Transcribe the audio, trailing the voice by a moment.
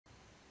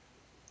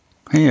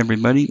Hey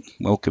everybody,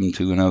 welcome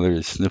to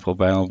another Sniffle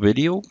Valve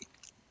video.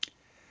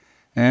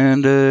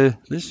 And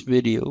this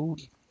video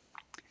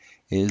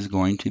is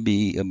going to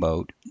be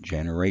about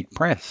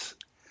GeneratePress,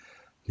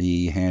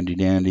 the handy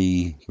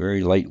dandy,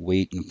 very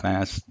lightweight and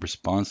fast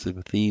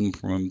responsive theme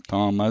from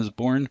Tom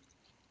Osborne.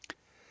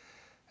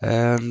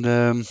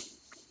 And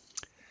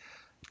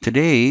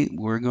today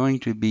we're going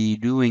to be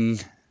doing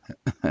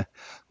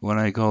what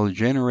I call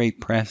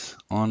GeneratePress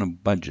on a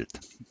budget.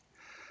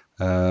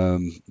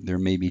 There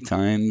may be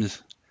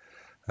times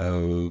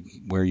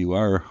where you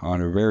are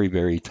on a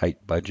very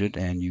tight budget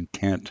and you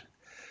can't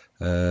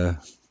uh,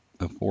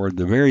 afford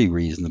the very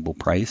reasonable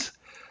price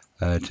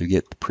to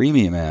get the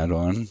premium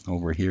add-on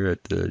over here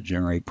at the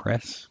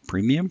GeneratePress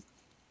Premium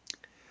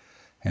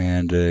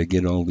and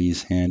get all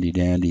these handy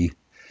dandy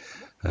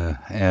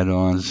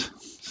add-ons,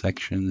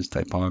 sections,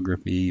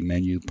 typography,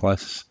 menu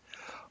plus,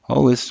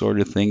 all this sort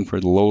of thing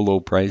for the low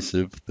price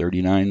of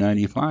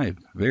 $39.95.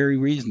 Very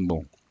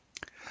reasonable.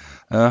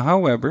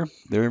 However,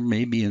 there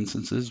may be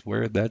instances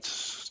where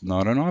that's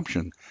not an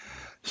option.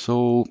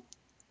 So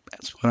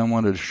that's what I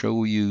wanted to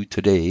show you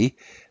today.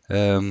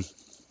 Um,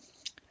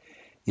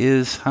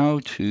 is how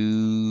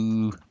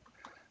to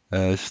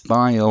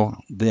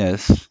style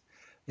this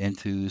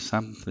into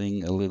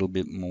something a little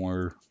bit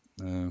more,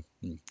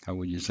 how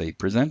would you say,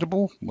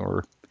 presentable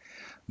or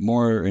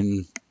more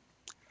in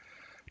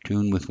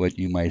tune with what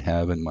you might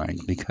have in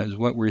mind. Because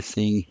what we're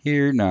seeing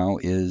here now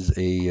is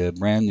a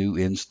brand new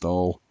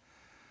install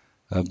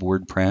of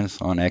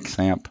WordPress on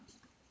XAMPP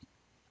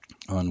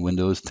on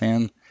Windows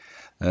 10,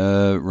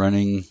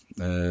 running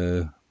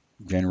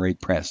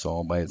GeneratePress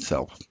all by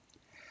itself.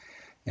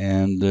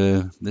 And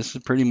this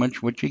is pretty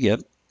much what you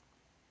get.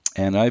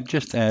 And I've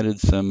just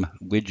added some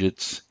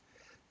widgets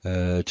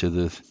to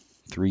the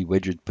 3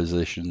 widget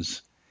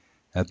positions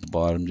at the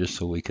bottom just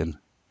so we can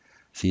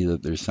see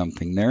that there's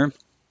something there.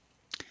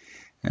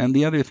 And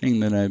the other thing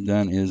that I've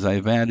done is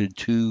I've added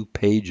 2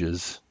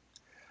 pages,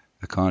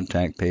 a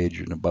contact page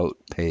and about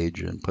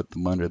page, and put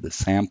them under the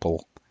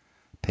sample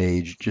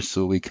page just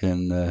so we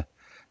can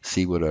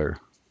see what our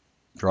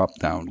drop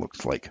down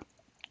looks like.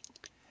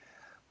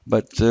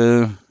 But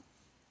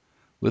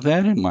with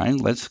that in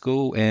mind, let's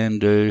go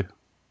and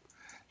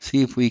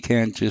see if we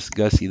can't just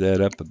gussy that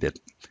up a bit.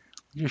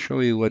 I'll just show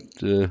you what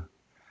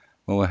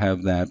we'll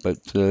have that, but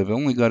I've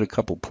only got a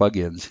couple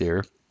plugins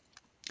here.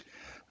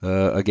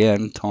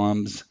 Again,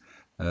 Tom's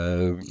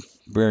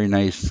very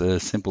nice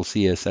simple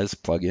CSS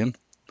plugin.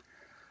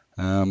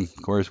 Of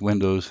course,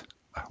 WordPress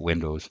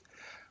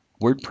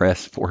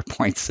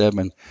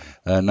 4.7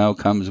 now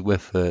comes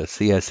with a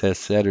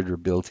CSS editor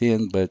built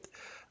in, but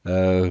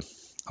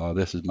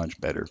this is much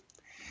better.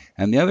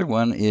 And the other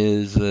one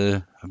is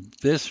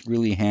this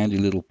really handy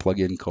little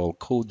plugin called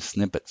Code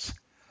Snippets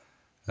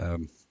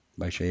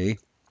by Shay.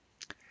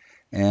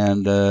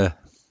 And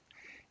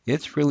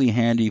it's really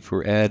handy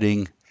for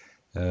adding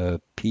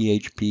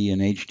PHP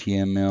and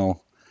HTML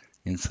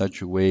in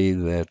such a way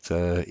that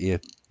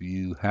if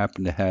you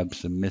happen to have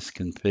some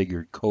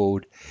misconfigured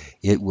code,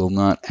 it will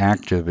not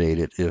activate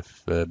it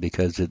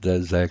because it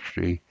does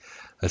actually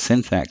a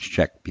syntax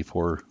check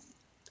before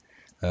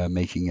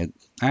making it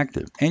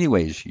active.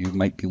 Anyways, you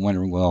might be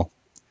wondering, well,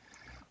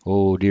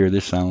 oh dear,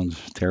 this sounds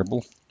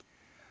terrible.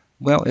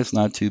 Well, it's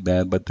not too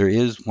bad, but there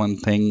is one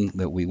thing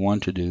that we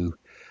want to do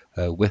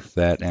with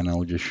that, and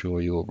I'll just show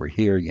you over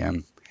here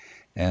again,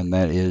 and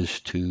that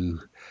is to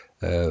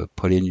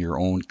put in your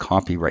own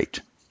copyright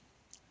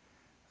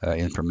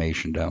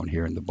information down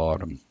here in the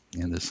bottom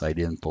in the site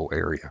info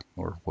area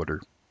or footer.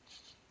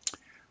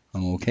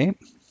 Okay,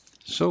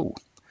 so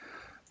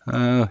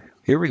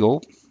here we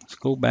go. Let's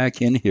go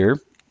back in here.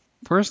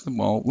 First of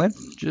all,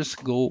 let's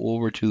just go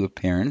over to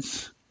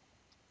Appearance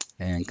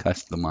and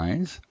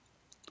Customize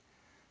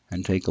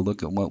and take a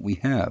look at what we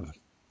have.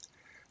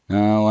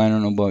 Now, I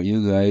don't know about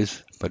you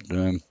guys, but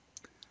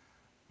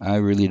I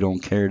really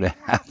don't care to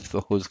have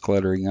those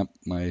cluttering up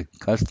my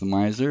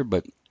customizer,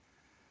 but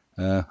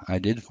I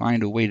did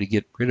find a way to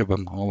get rid of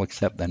them, all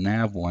except the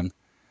nav one,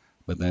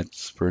 but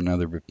that's for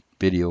another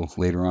video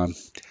later on.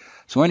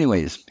 So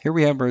anyways, here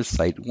we have our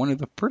site. One of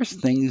the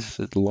first things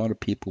that a lot of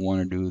people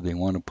want to do, they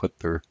want to put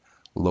their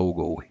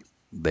logo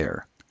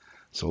there.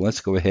 So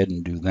let's go ahead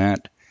and do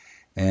that.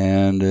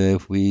 And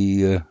if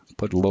we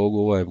put a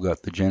logo, I've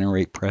got the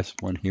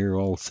GeneratePress one here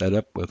all set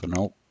up with an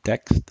alt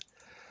text.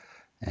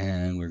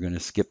 And we're going to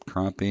skip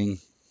cropping.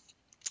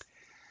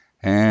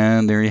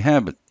 And there you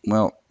have it.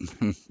 Well,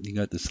 you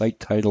got the site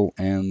title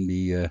and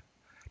the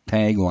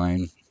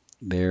tagline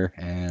there,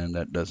 and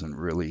that doesn't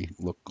really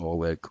look all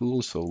that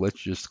cool. So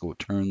let's just go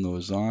turn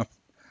those off.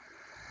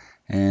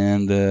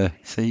 And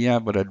say, yeah,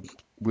 but I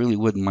really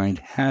wouldn't mind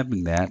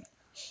having that.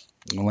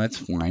 Well, that's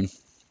fine.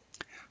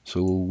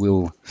 So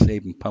we'll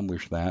save and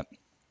publish that.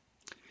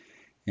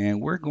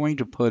 And we're going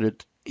to put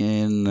it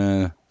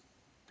in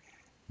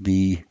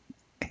the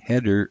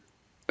header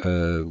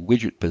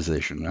widget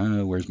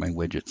position. Where's my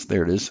widgets?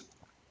 There it is.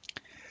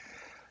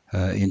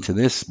 Into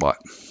this spot.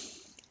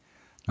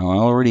 Now I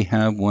already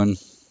have one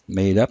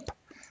made up.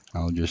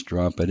 I'll just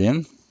drop it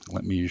in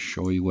let me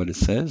show you what it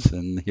says.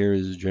 And here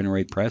is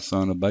GeneratePress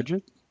on a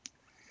budget.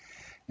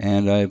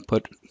 And I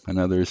put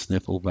another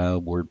sniffle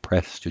valve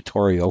WordPress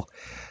tutorial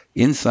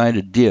inside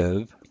a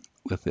div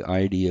with the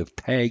ID of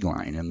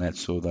tagline, and that's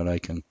so that I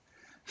can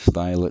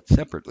style it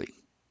separately.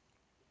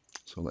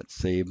 So let's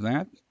save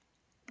that.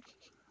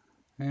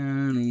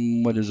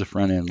 And what does the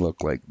front end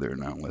look like there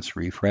now? Let's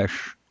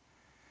refresh.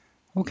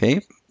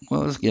 Okay,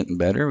 well, it's getting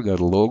better. We've got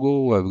a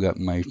logo. I've got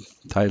my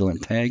title and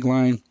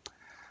tagline,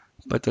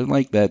 but I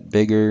like that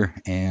bigger,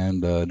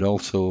 and I'd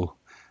also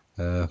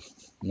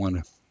want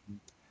to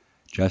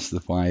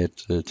justify it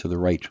to the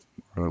right,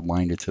 or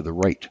align it to the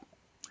right,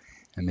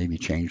 and maybe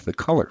change the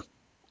color.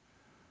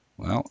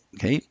 Well,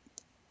 okay,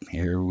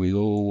 here we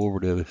go over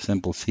to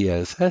simple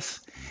CSS,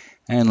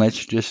 and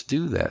let's just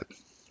do that.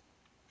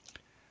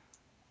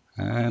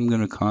 I'm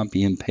going to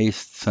copy and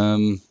paste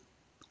some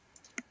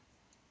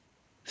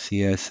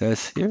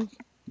CSS here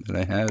that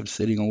I have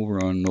sitting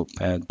over on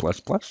Notepad++.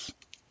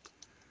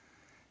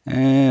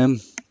 And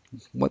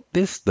what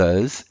this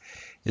does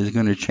is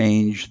going to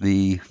change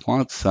the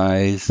font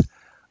size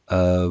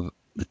of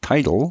the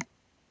title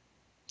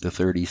to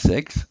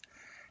 36,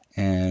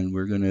 and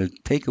we're going to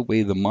take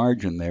away the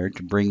margin there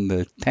to bring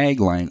the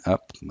tagline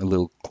up a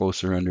little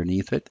closer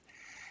underneath it,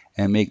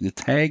 and make the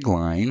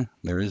tagline,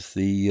 there's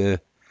the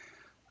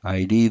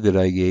ID that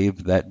I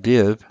gave that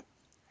div,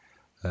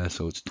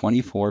 so it's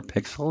 24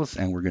 pixels,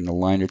 and we're going to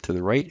line it to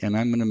the right, and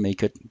I'm going to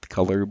make it the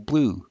color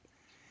blue.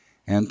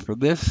 And for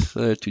this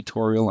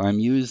tutorial, I'm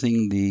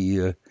using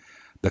the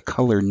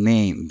color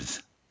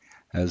names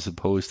as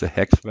opposed to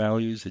hex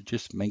values. It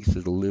just makes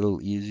it a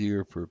little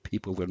easier for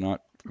people that are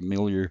not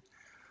familiar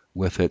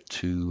with it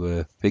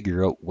to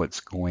figure out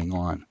what's going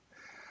on.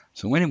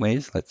 So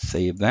anyways, let's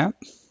save that.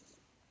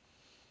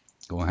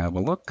 Go have a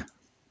look.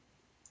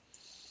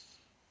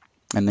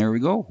 And there we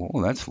go.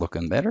 Oh, that's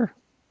looking better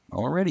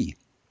already.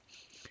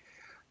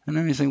 And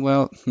then you say,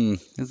 well,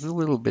 there's a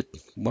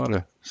lot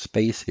of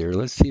space here.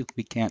 Let's see if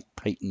we can't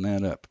tighten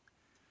that up.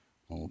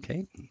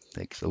 Okay,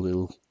 takes a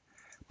little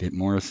bit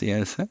more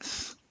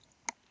CSS.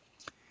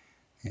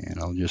 And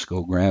I'll just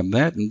go grab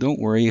that. And don't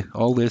worry,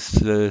 all this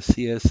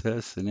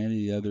CSS and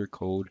any other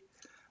code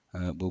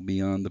will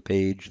be on the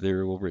page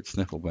there over at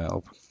Sniffle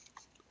Valve,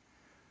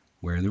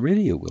 where the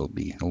video will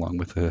be, along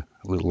with a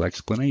little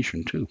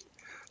explanation too.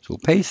 So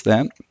paste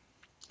that.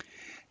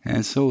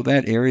 And so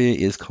that area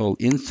is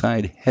called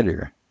inside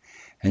header.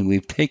 And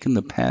we've taken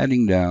the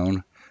padding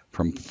down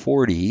from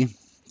 40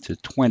 to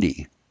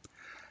 20.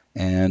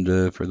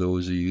 And for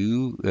those of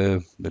you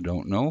that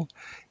don't know,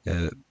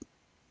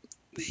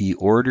 the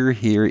order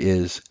here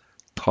is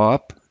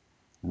top,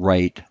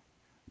 right,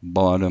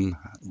 bottom,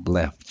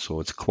 left. So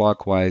it's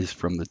clockwise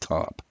from the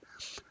top.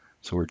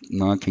 So we're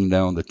knocking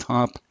down the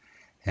top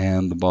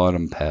and the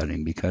bottom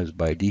padding because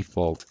by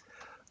default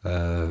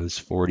it's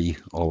 40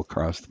 all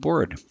across the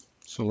board.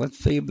 So let's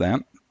save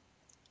that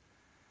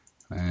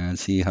and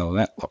see how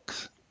that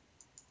looks.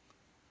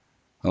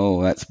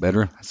 Oh, that's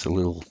better. That's a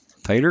little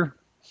tighter.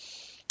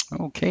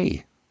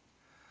 Okay.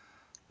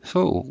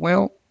 So,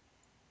 well,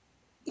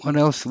 what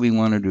else do we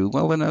want to do?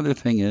 Well, another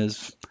thing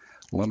is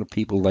a lot of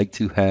people like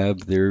to have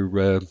their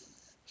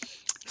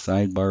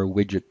sidebar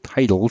widget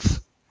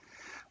titles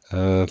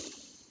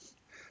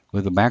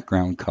with a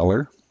background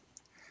color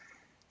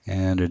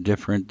and a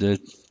different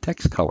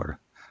text color.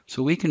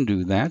 So we can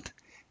do that.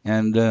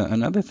 And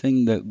another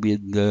thing that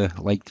we'd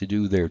like to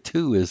do there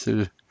too is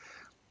there's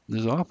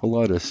an awful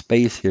lot of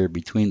space here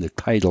between the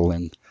title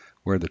and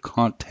where the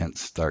content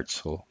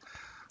starts. So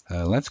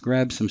let's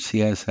grab some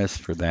CSS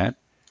for that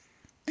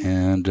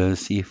and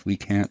see if we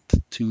can't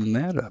tune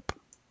that up.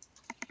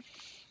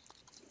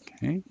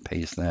 Okay,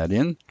 paste that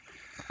in.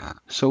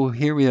 So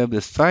here we have the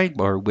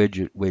sidebar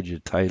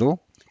widget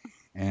title.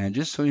 And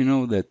just so you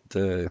know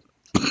that,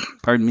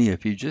 pardon me,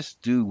 if you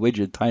just do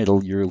widget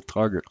title, you'll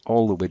target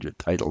all the widget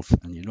titles,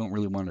 and you don't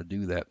really want to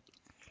do that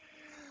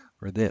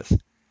for this.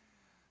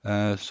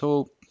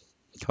 So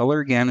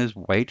color again is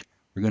white.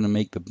 We're going to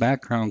make the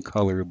background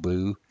color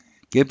blue,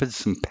 give it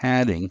some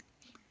padding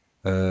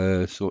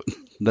so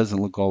it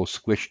doesn't look all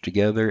squished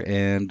together,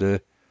 and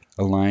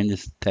align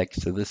this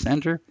text to the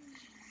center.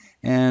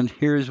 And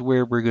here's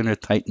where we're going to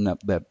tighten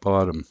up that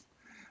bottom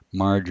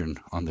margin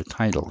on the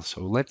title.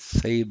 So let's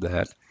save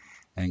that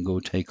and go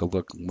take a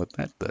look at what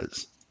that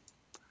does.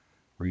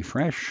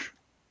 Refresh.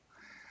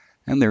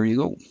 And there you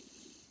go.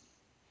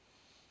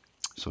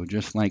 So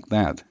just like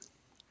that.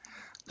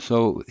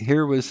 So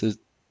here was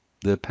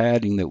the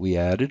padding that we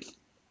added.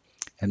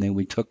 And then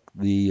we took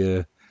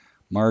the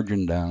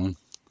margin down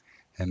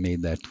and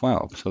made that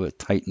 12. So it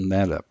tightened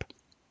that up.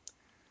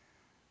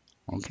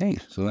 Okay,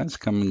 so that's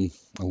coming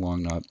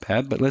along not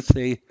bad. But let's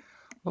say,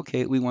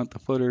 okay, we want the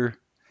footer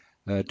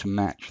to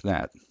match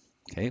that.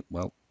 Okay,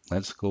 well,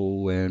 let's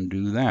go and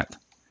do that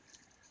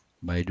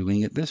by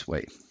doing it this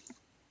way.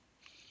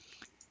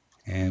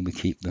 And we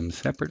keep them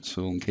separate,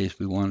 so in case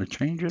we want to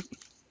change it,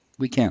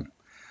 we can.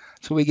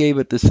 So we gave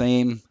it the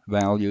same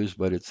values,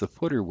 but it's a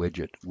footer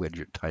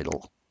widget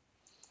title.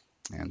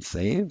 And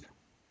save.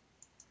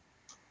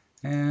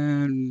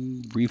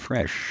 and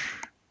refresh.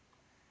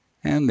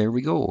 And there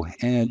we go.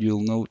 And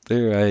you'll note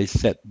there I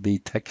set the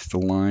text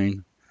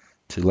align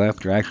to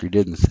left, or actually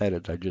didn't set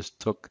it. I just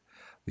took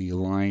the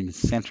align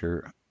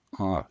center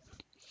off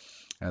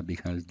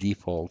because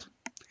default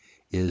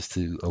is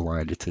to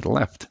align it to the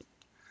left.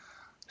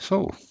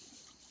 So,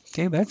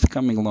 okay, that's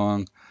coming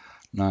along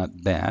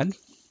not bad.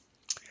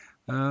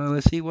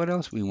 Let's see what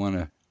else we want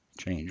to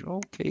change.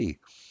 Okay,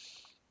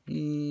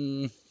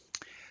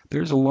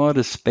 there's a lot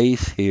of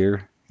space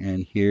here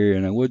and here,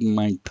 and I wouldn't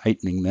mind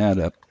tightening that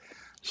up.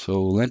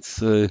 So let's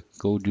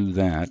go do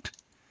that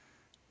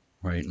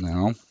right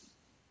now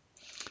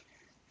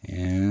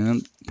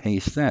and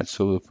paste that.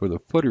 So for the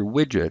footer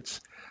widgets,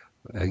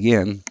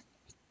 again,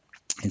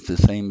 it's the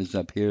same as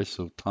up here.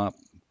 So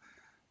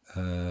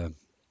uh,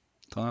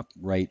 top,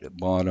 right,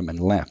 bottom, and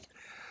left.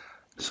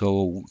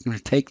 So we're going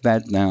to take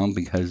that down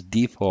because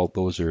default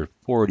those are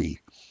 40.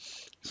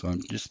 So I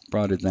just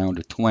brought it down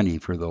to 20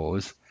 for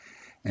those.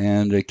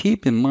 And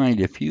keep in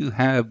mind, if you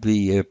have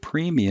the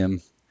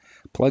premium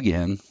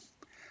plugin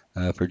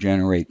for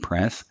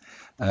GeneratePress,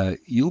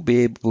 you'll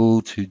be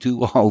able to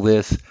do all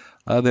this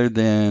other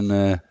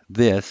than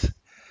this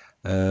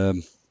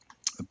um,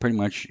 pretty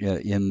much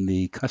in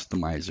the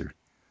customizer.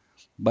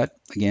 But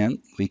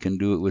again, we can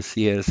do it with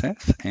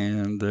CSS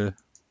and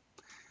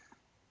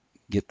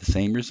get the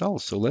same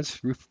results. So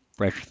let's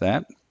refresh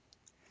that.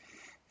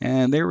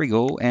 And there we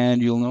go.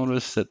 And you'll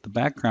notice that the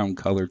background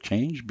color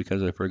changed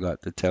because I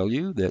forgot to tell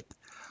you that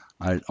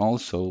I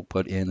also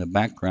put in a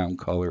background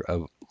color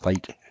of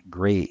light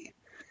gray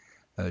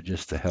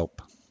just to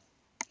help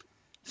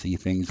see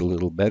things a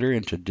little better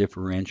and to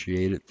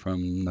differentiate it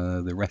from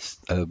the rest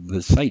of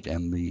the site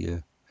and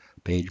the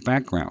page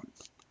background.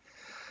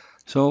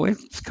 So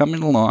it's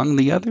coming along.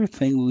 The other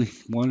thing we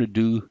want to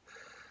do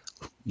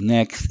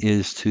next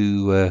is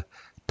to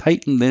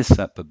tighten this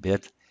up a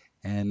bit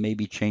and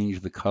maybe change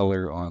the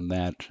color on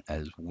that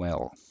as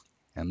well.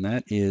 And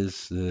that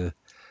is the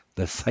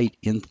site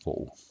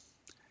info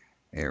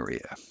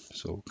area.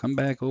 So come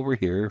back over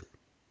here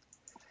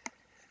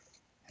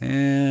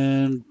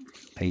and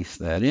paste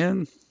that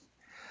in.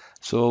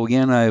 So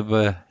again,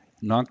 I've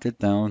knocked it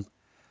down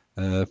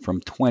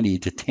from 20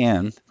 to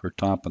 10 for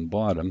top and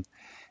bottom,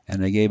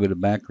 and I gave it a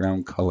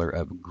background color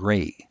of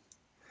gray.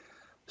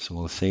 So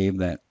we'll save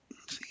that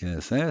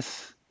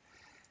CSS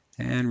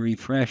and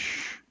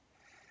refresh,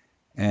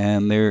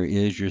 and there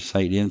is your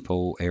site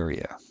info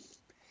area.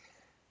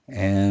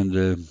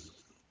 And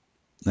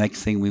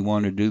next thing we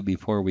want to do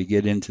before we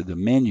get into the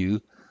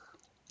menu,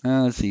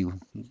 let's see,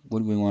 what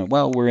do we want?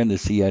 Well, we're in the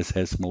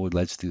CSS mode.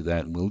 Let's do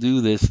that. And we'll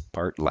do this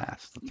part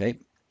last, okay?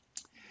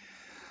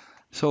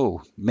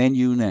 So,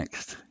 menu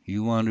next.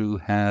 You want to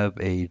have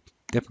a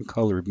different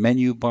color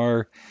menu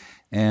bar,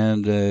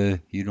 and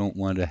you don't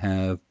want to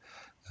have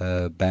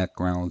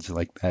backgrounds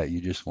like that.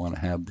 You just want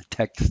to have the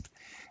text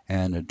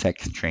and the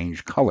text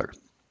change color.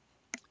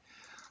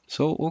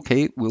 So,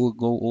 okay, we'll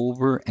go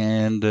over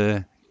and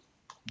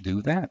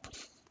do that.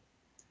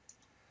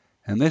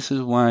 And this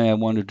is why I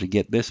wanted to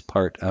get this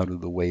part out of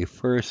the way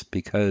first,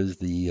 because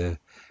the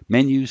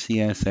menu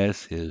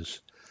CSS is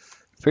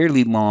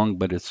fairly long,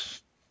 but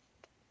it's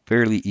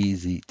fairly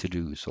easy to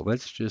do. So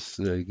let's just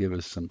give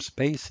us some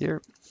space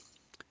here.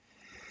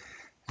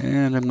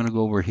 And I'm going to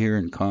go over here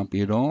and copy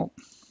it all.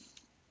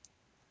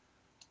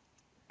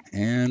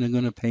 And I'm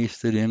going to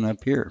paste it in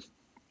up here.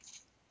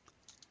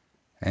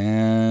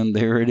 And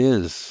there it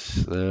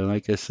is.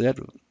 Like I said,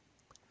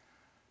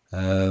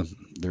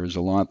 there's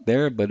a lot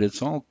there, but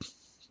it's all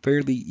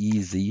fairly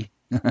easy,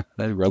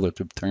 a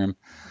relative term.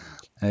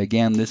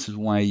 Again, this is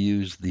why I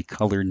use the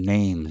color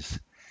names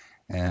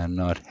and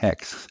not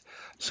hex.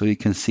 So you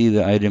can see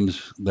the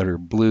items that are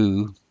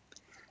blue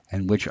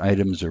and which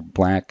items are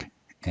black,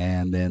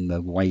 and then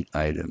the white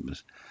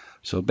items.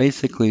 So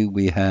basically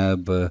we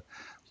have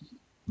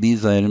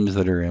these items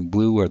that are in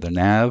blue are the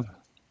nav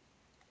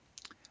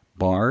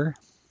bar,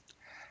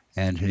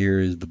 and here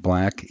is the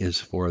black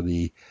is for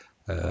the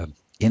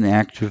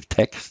inactive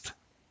text,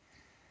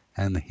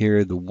 and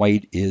here the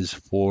white is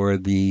for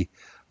the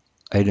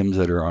items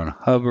that are on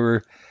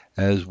hover,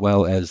 as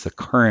well as the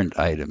current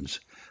items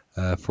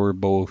for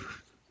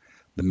both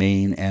the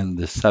main and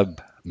the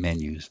sub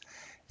menus.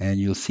 And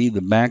you'll see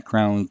the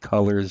background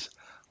colors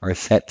are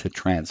set to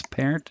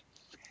transparent,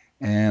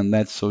 and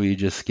that's so you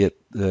just get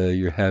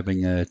you're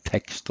having a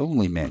text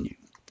only menu.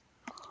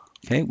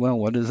 Okay, well,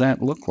 what does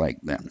that look like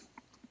then?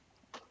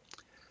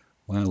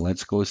 Well,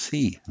 let's go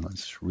see.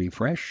 Let's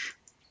refresh.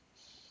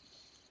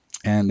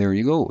 And there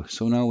you go.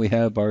 So now we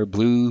have our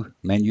blue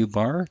menu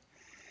bar,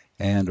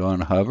 and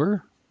on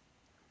hover,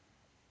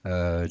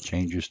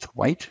 changes to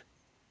white.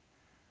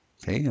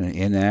 Okay, and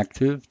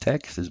inactive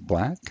text is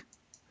black.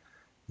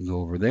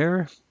 Go over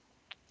there,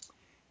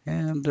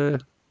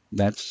 and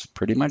that's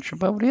pretty much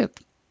about it.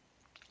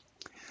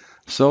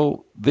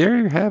 So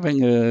they're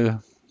having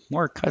a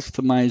more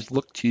customized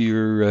look to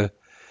your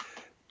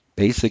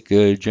basic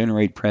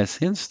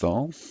GeneratePress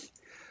install.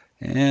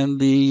 And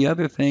the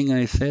other thing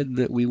I said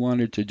that we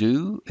wanted to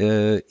do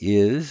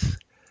is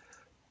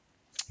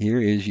here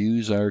is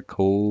use our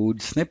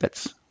code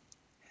snippets.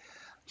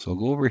 So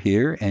go over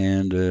here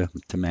and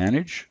to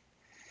manage,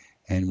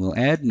 and we'll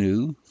add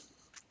new,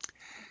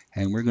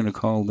 and we're going to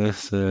call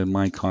this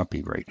my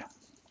copyright,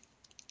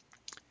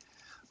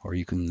 or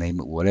you can name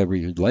it whatever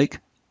you'd like.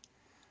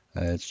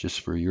 It's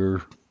just for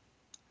your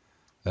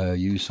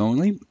use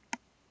only.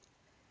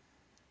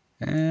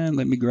 And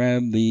let me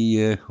grab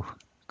the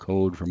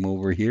code from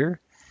over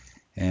here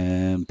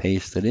and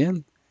paste it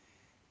in.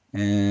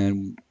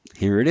 And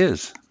here it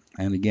is.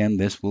 And again,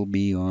 this will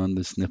be on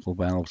the Sniffle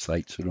Valve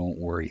site, so don't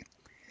worry.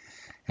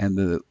 And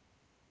the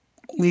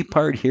only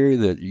part here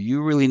that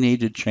you really need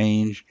to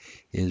change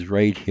is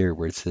right here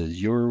where it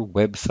says your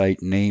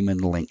website name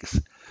and links.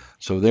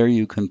 So there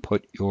you can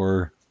put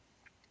your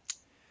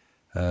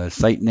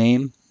site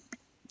name.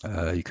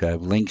 You could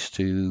have links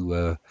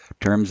to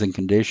terms and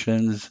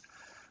conditions,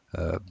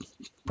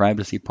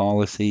 privacy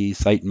policy,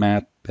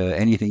 sitemap,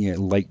 anything you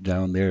like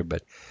down there,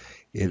 but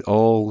it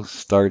all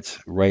starts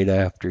right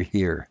after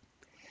here.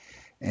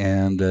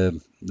 And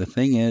the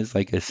thing is,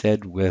 like I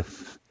said,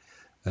 with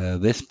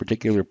this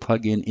particular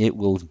plugin, it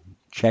will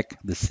check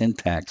the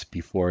syntax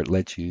before it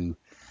lets you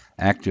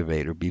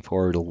activate, or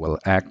before it will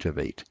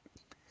activate.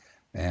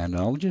 And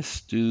I'll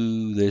just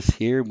do this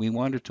here. We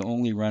want it to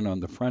only run on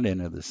the front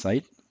end of the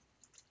site.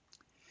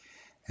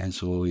 And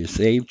so you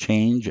save,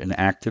 change, and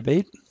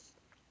activate.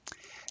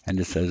 And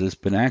it says it's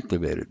been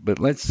activated. But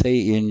let's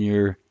say in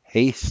your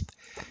haste,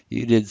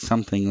 you did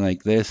something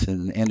like this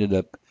and ended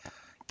up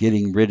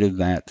getting rid of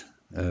that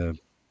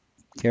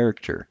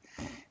character,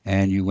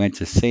 and you went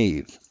to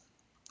save.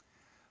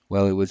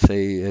 Well, it would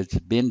say it's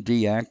been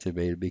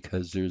deactivated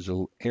because there's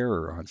an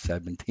error on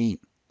 17,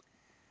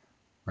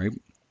 right?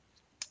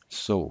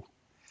 So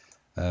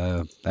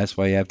that's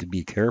why you have to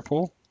be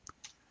careful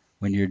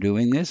when you're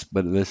doing this,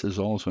 but this is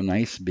also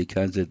nice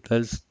because it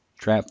does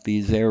trap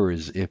these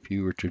errors. If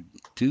you were to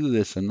do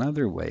this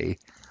another way,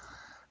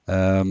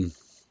 and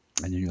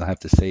you'll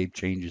have to save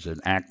changes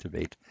and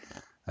activate,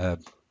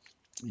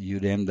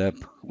 you'd end up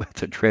with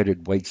the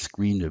dreaded white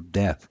screen of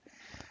death.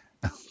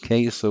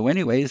 Okay, so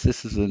anyways,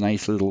 this is a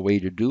nice little way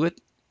to do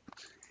it.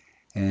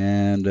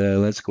 And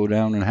let's go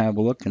down and have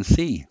a look and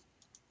see.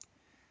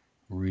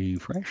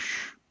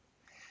 Refresh.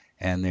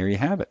 And there you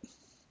have it.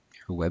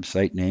 Your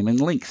website name and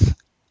links.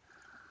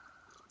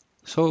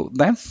 So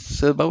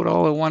that's about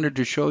all I wanted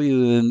to show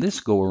you in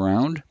this go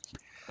around.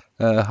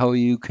 How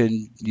you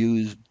can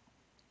use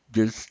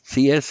just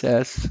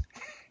CSS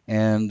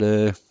and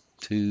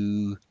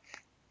to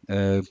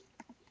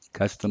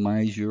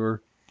customize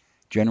your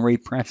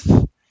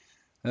GeneratePress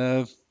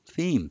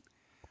theme.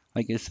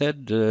 Like I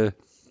said,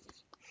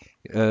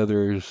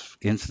 there's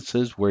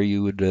instances where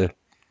you would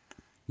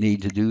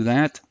need to do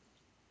that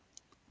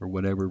for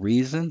whatever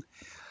reason.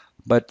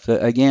 But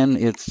again,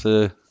 it's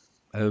a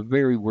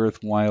very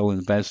worthwhile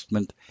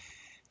investment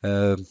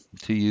to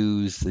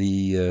use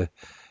the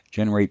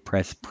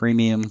GeneratePress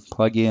Premium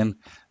plugin.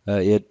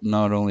 It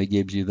not only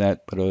gives you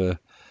that, but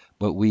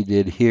what we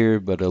did here,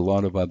 but a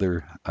lot of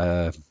other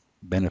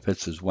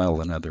benefits as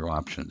well and other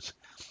options.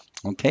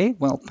 Okay,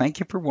 well, thank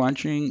you for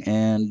watching,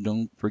 and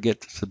don't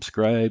forget to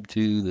subscribe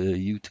to the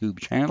YouTube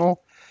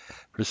channel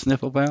for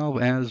Sniffle Valve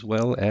as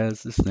well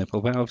as the Sniffle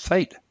Valve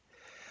site.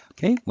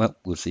 Okay, well,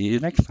 we'll see you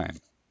next time.